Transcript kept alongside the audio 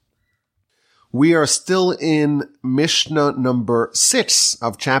We are still in Mishnah number 6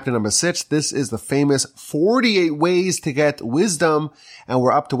 of chapter number 6. This is the famous 48 ways to get wisdom, and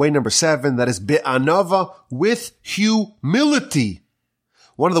we're up to way number 7. That is be'anava, with humility.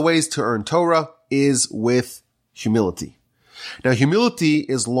 One of the ways to earn Torah is with humility. Now, humility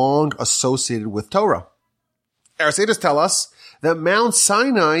is long associated with Torah. Our sages tell us that Mount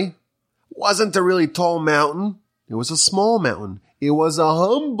Sinai wasn't a really tall mountain. It was a small mountain. It was a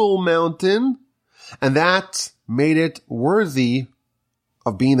humble mountain, and that made it worthy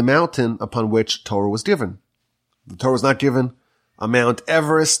of being the mountain upon which Torah was given. The Torah was not given on Mount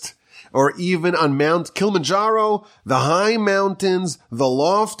Everest or even on Mount Kilimanjaro, the high mountains, the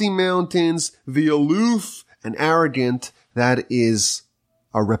lofty mountains, the aloof and arrogant. That is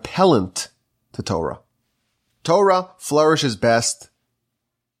a repellent to Torah. Torah flourishes best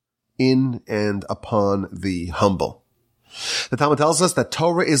in and upon the humble. The Talmud tells us that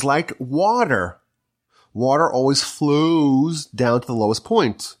Torah is like water. Water always flows down to the lowest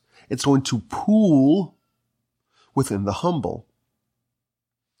point. It's going to pool within the humble.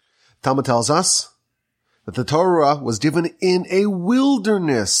 Talmud tells us that the Torah was given in a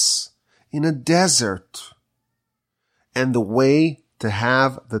wilderness, in a desert. And the way to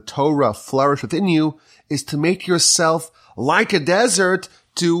have the Torah flourish within you is to make yourself like a desert,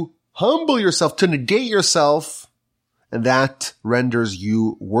 to humble yourself, to negate yourself, and that renders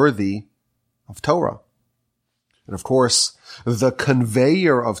you worthy of Torah. And of course, the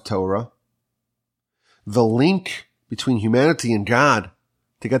conveyor of Torah, the link between humanity and God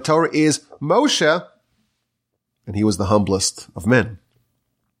to get Torah, is Moshe, and he was the humblest of men.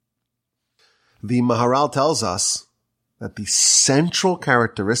 The Maharal tells us that the central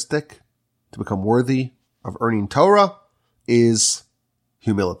characteristic to become worthy of earning Torah is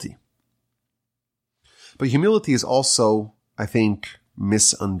humility. But humility is also, I think,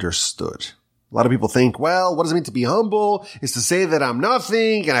 misunderstood. A lot of people think, well, what does it mean to be humble? Is to say that I'm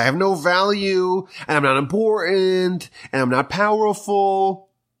nothing and I have no value and I'm not important and I'm not powerful.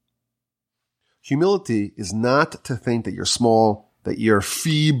 Humility is not to think that you're small, that you're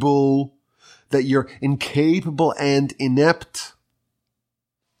feeble, that you're incapable and inept.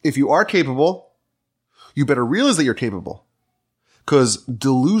 If you are capable, you better realize that you're capable, because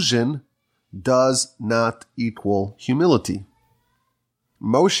delusion does not equal humility.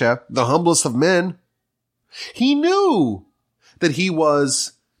 Moshe, the humblest of men, he knew that he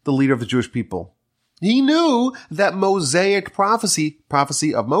was the leader of the Jewish people. He knew that Mosaic prophecy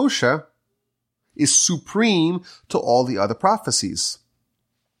of Moshe, is supreme to all the other prophecies.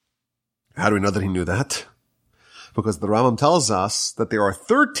 How do we know that he knew that? Because the Rambam tells us that there are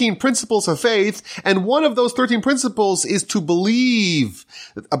 13 principles of faith, and one of those 13 principles is to believe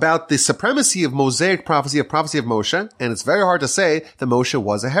about the supremacy of Mosaic prophecy of Moshe, and it's very hard to say that Moshe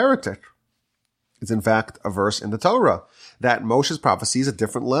was a heretic. It's in fact a verse in the Torah that Moshe's prophecy is a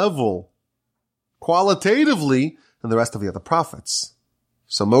different level, qualitatively, than the rest of the other prophets.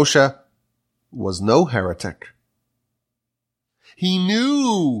 So Moshe was no heretic. He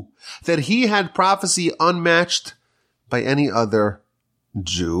knew that he had prophecy unmatched by any other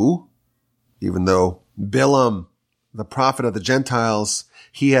Jew, even though Bilam, the prophet of the Gentiles,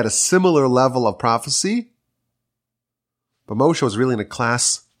 he had a similar level of prophecy. But Moshe was really in a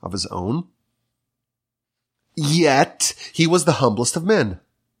class of his own. Yet, he was the humblest of men.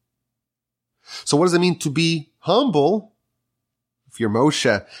 So what does it mean to be humble? If you're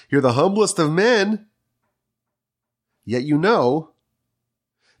Moshe, you're the humblest of men, yet you know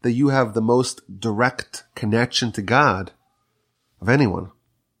that you have the most direct connection to God of anyone.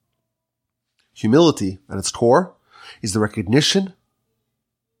 Humility, at its core, is the recognition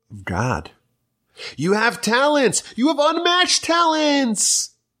of God. You have talents. You have unmatched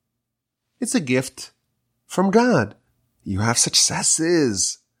talents. It's a gift from God. You have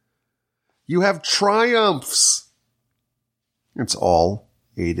successes. You have triumphs. It's all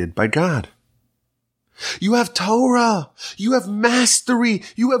aided by God. You have Torah. You have mastery.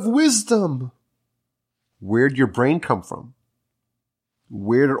 You have wisdom. Where did your brain come from?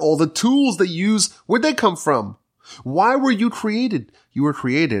 Where did all the tools that you use, where'd they come from? Why were you created? You were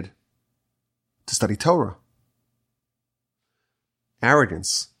created to study Torah.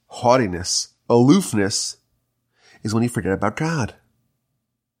 Arrogance, haughtiness, aloofness is when you forget about God.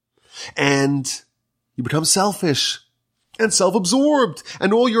 And you become selfish and self-absorbed,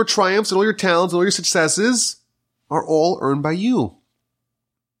 and all your triumphs and all your talents and all your successes are all earned by you.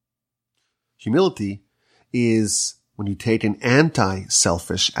 Humility is when you take an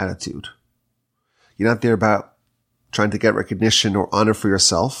anti-selfish attitude. You're not there about trying to get recognition or honor for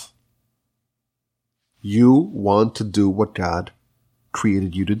yourself. You want to do what God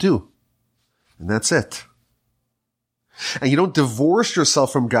created you to do. And that's it. And you don't divorce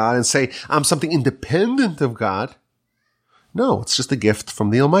yourself from God and say, I'm something independent of God. No, it's just a gift from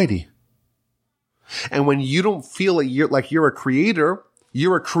the Almighty. And when you don't feel like you're a creator,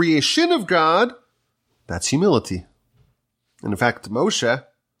 you're a creation of God, that's humility. And in fact, Moshe,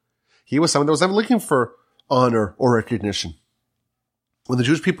 he was someone that was never looking for honor or recognition. When the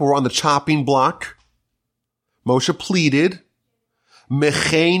Jewish people were on the chopping block, Moshe pleaded,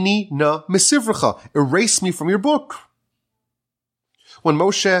 Mecheni na mesivrecha, erase me from your book. When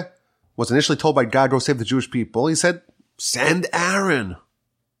Moshe was initially told by God, go save the Jewish people, he said, send Aaron.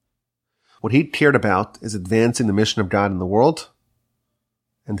 What he cared about is advancing the mission of God in the world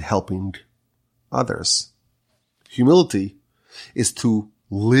and helping others. Humility is to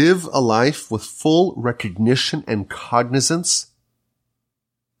live a life with full recognition and cognizance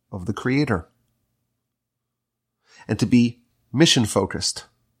of the Creator. And to be mission-focused,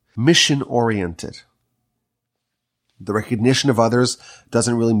 mission-oriented. The recognition of others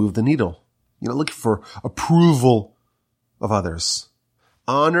doesn't really move the needle. You're not looking for approval of others.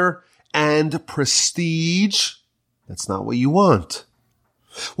 Honor and prestige, that's not what you want.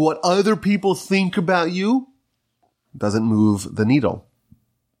 What other people think about you doesn't move the needle.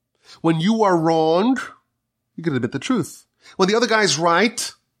 When you are wrong, you can admit the truth. When the other guy's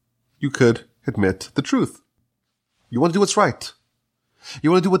right, you could admit the truth. You want to do what's right.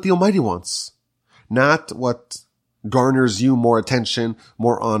 You want to do what the Almighty wants, not what garners you more attention,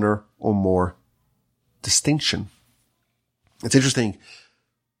 more honor, or more distinction. It's interesting.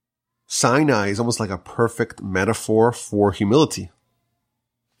 Sinai is almost like a perfect metaphor for humility.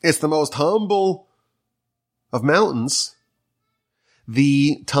 It's the most humble of mountains.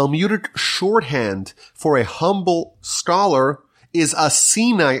 The Talmudic shorthand for a humble scholar is a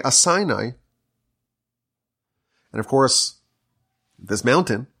Sinai. And of course, this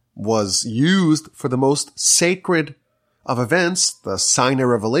mountain was used for the most sacred of events, the Sinai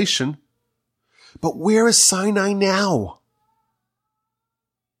revelation. But where is Sinai now?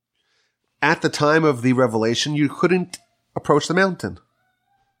 At the time of the revelation, you couldn't approach the mountain.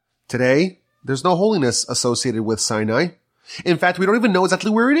 Today, there's no holiness associated with Sinai. In fact, we don't even know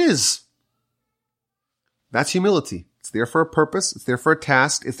exactly where it is. That's humility. It's there for a purpose. It's there for a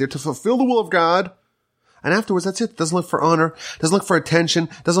task. It's there to fulfill the will of God. And afterwards, that's it. Doesn't look for honor. Doesn't look for attention.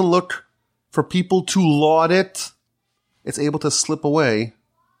 Doesn't look for people to laud it. It's able to slip away.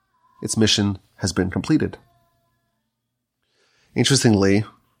 Its mission has been completed. Interestingly,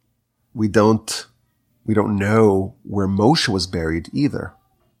 we don't know where Moshe was buried either.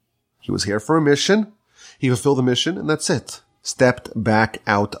 He was here for a mission. He fulfilled the mission, and that's it. Stepped back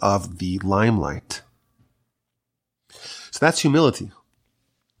out of the limelight. So that's humility.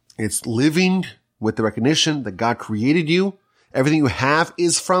 It's living with the recognition that God created you. Everything you have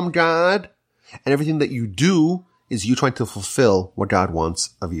is from God, and everything that you do is you trying to fulfill what God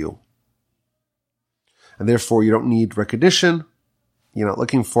wants of you. And therefore, you don't need recognition. You're not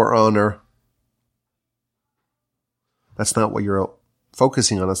looking for honor. That's not what you're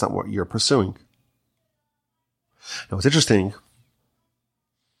focusing on. That's not what you're pursuing. Now, what's interesting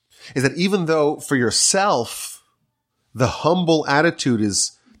is that even though for yourself, the humble attitude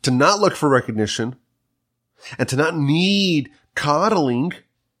is to not look for recognition and to not need coddling,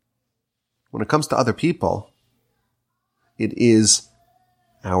 when it comes to other people, it is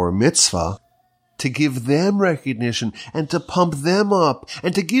our mitzvah to give them recognition and to pump them up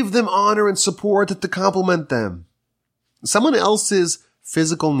and to give them honor and support and to compliment them. Someone else's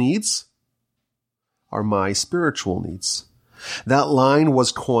physical needs are my spiritual needs. That line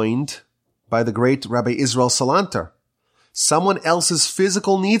was coined by the great Rabbi Israel Salanter. Someone else's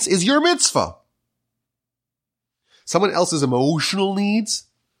physical needs is your mitzvah. Someone else's emotional needs,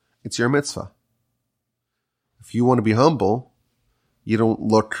 it's your mitzvah. If you want to be humble, you don't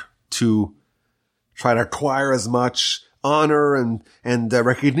look to try to acquire as much honor and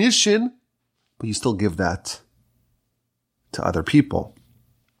recognition, but you still give that to other people.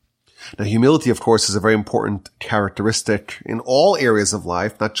 Now, humility, of course, is a very important characteristic in all areas of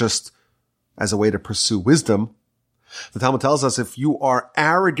life, not just as a way to pursue wisdom. The Talmud tells us if you are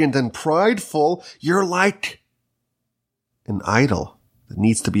arrogant and prideful, you're like an idol that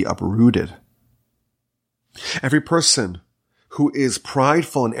needs to be uprooted. Every person who is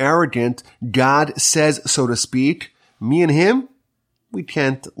prideful and arrogant, God says, so to speak, me and him, we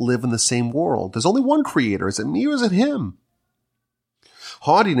can't live in the same world. There's only one creator. Is it me or is it him?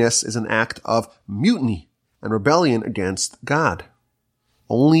 Haughtiness is an act of mutiny and rebellion against God.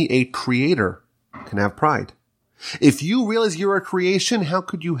 Only a creator can have pride. If you realize you're a creation, how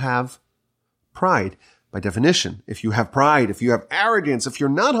could you have pride? By definition, if you have pride, if you have arrogance, if you're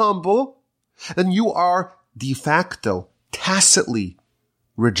not humble, then you are de facto, tacitly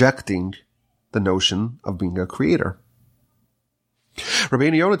rejecting the notion of being a creator.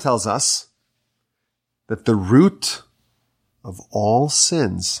 Rabbeinu Yonah tells us that the root of all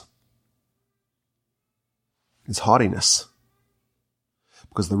sins is haughtiness.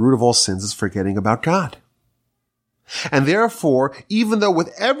 Because the root of all sins is forgetting about God. And therefore, even though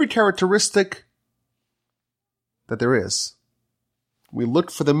with every characteristic that there is, we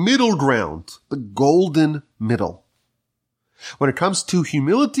look for the middle ground, the golden middle. When it comes to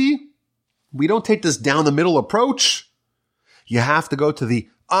humility, we don't take this down the middle approach. You have to go to the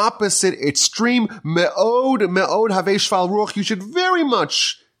opposite extreme. Me'od havei shval ruach. You should very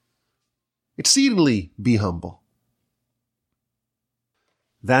much, exceedingly be humble.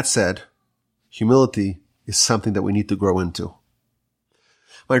 That said, humility is something that we need to grow into.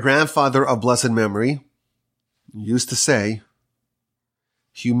 My grandfather of blessed memory used to say,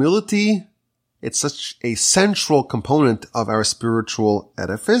 humility, it's such a central component of our spiritual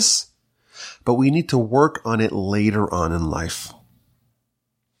edifice, but we need to work on it later on in life.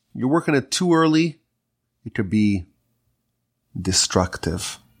 You're working it too early, it could be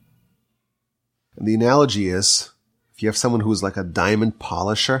destructive. And the analogy is, if you have someone who's like a diamond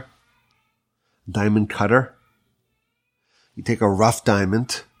polisher, diamond cutter, you take a rough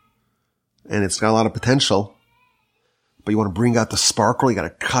diamond, and it's got a lot of potential, but you want to bring out the sparkle, you got to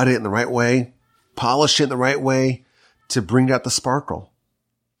cut it in the right way, polish it in the right way to bring out the sparkle.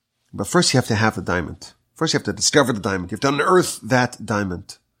 But first you have to have the diamond. First you have to discover the diamond. You have to unearth that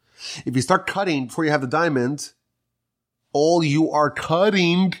diamond. If you start cutting before you have the diamond, all you are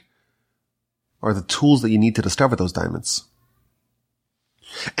cutting are the tools that you need to discover those diamonds.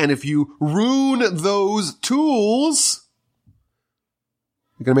 And if you ruin those tools,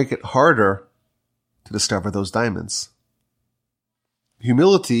 you're going to make it harder to discover those diamonds.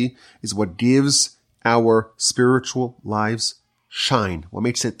 Humility is what gives our spiritual lives shine, what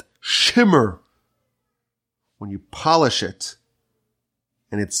makes it shimmer when you polish it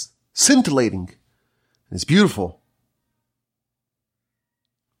and it's scintillating and it's beautiful.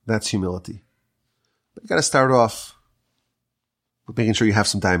 That's humility. But you got to start off with making sure you have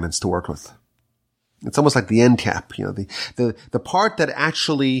some diamonds to work with. It's almost like the end cap, the part that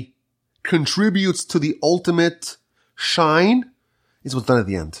actually contributes to the ultimate shine is what's done at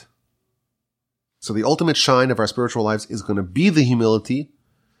the end. So the ultimate shine of our spiritual lives is going to be the humility.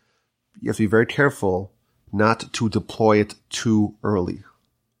 You have to be very careful not to deploy it too early.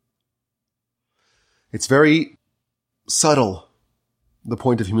 It's very subtle, the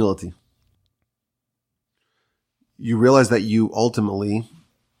point of humility. You realize that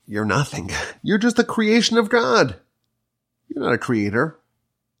you're nothing. You're just a creation of God. You're not a creator.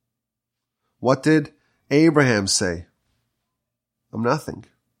 What did Abraham say? I'm nothing.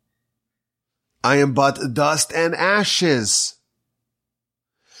 I am but dust and ashes.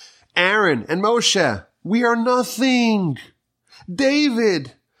 Aaron and Moshe, we are nothing.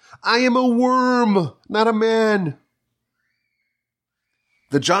 David, I am a worm, not a man.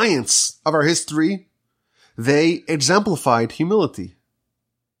 The giants of our history, they exemplified humility.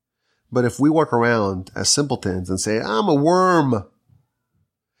 But if we walk around as simpletons and say, I'm a worm,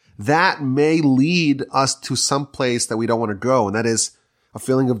 that may lead us to some place that we don't want to go. And that is a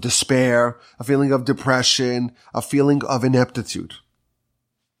feeling of despair, a feeling of depression, a feeling of ineptitude.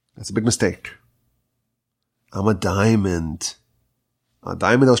 That's a big mistake. I'm a diamond. A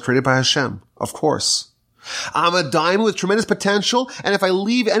diamond that was created by Hashem, of course. I'm a diamond with tremendous potential, and if I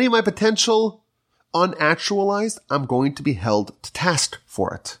leave any of my potential unactualized, I'm going to be held to task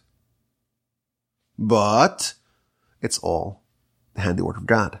for it. But it's all the handiwork of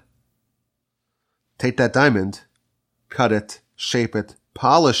God. Take that diamond, cut it, shape it,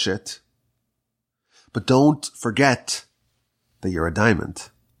 polish it, but don't forget that you're a diamond.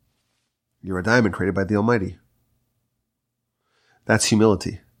 You're a diamond created by the Almighty. That's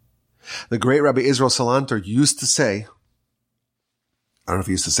humility. The great Rabbi Israel Salanter used to say, I don't know if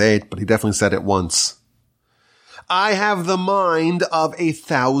he used to say it, but he definitely said it once, I have the mind of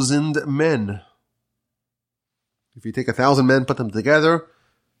 1,000 men. If you take 1,000 men, put them together,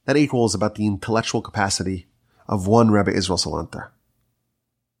 that equals about the intellectual capacity of one Rabbi Israel Salanter.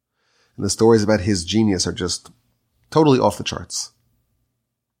 And the stories about his genius are just totally off the charts.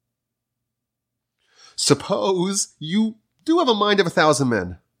 Suppose you do have a mind of 1,000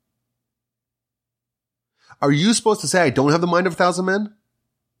 men. Are you supposed to say, I don't have the mind of 1,000 men?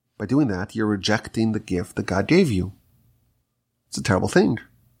 By doing that, you're rejecting the gift that God gave you. It's a terrible thing.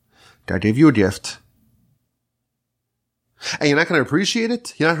 God gave you a gift. And you're not going to appreciate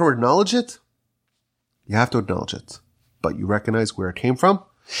it? You're not going to acknowledge it? You have to acknowledge it. But you recognize where it came from,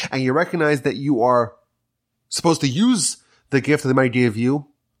 And you recognize that you are supposed to use the gift that the Almighty gave you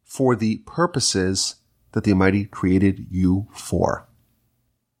for the purposes that the Almighty created you for.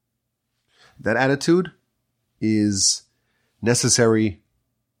 That attitude is necessary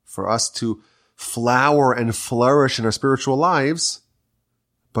for us to flower and flourish in our spiritual lives,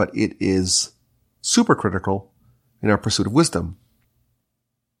 but it is super critical in our pursuit of wisdom.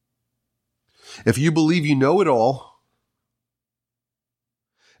 If you believe you know it all,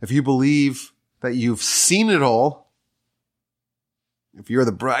 if you believe that you've seen it all, if you're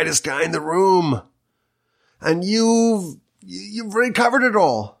the brightest guy in the room and you've already covered it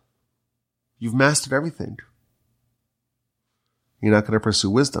all, you've mastered everything, you're not going to pursue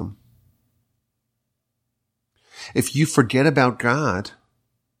wisdom. If you forget about God,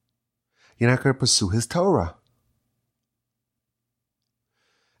 you're not going to pursue His Torah.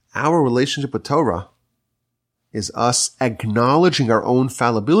 Our relationship with Torah is us acknowledging our own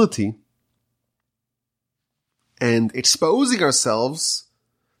fallibility and exposing ourselves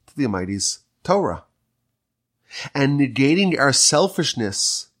to the Almighty's Torah and negating our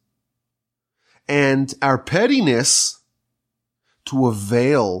selfishness and our pettiness to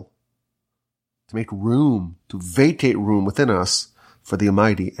avail, to make room, to vacate room within us for the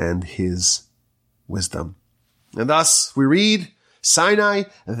Almighty and His wisdom. And thus we read, Sinai,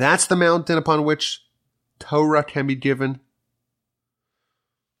 that's the mountain upon which Torah can be given.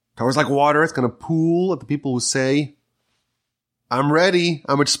 Torah's like water. It's going to pool at the people who say, I'm ready.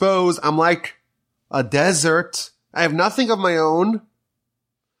 I'm exposed. I'm like a desert. I have nothing of my own.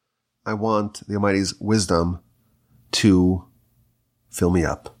 I want the Almighty's wisdom to fill me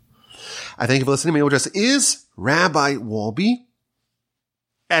up. I thank you for listening. My email address is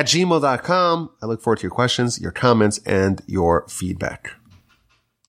rabbiwolbe@gmail.com. I look forward to your questions, your comments, and your feedback.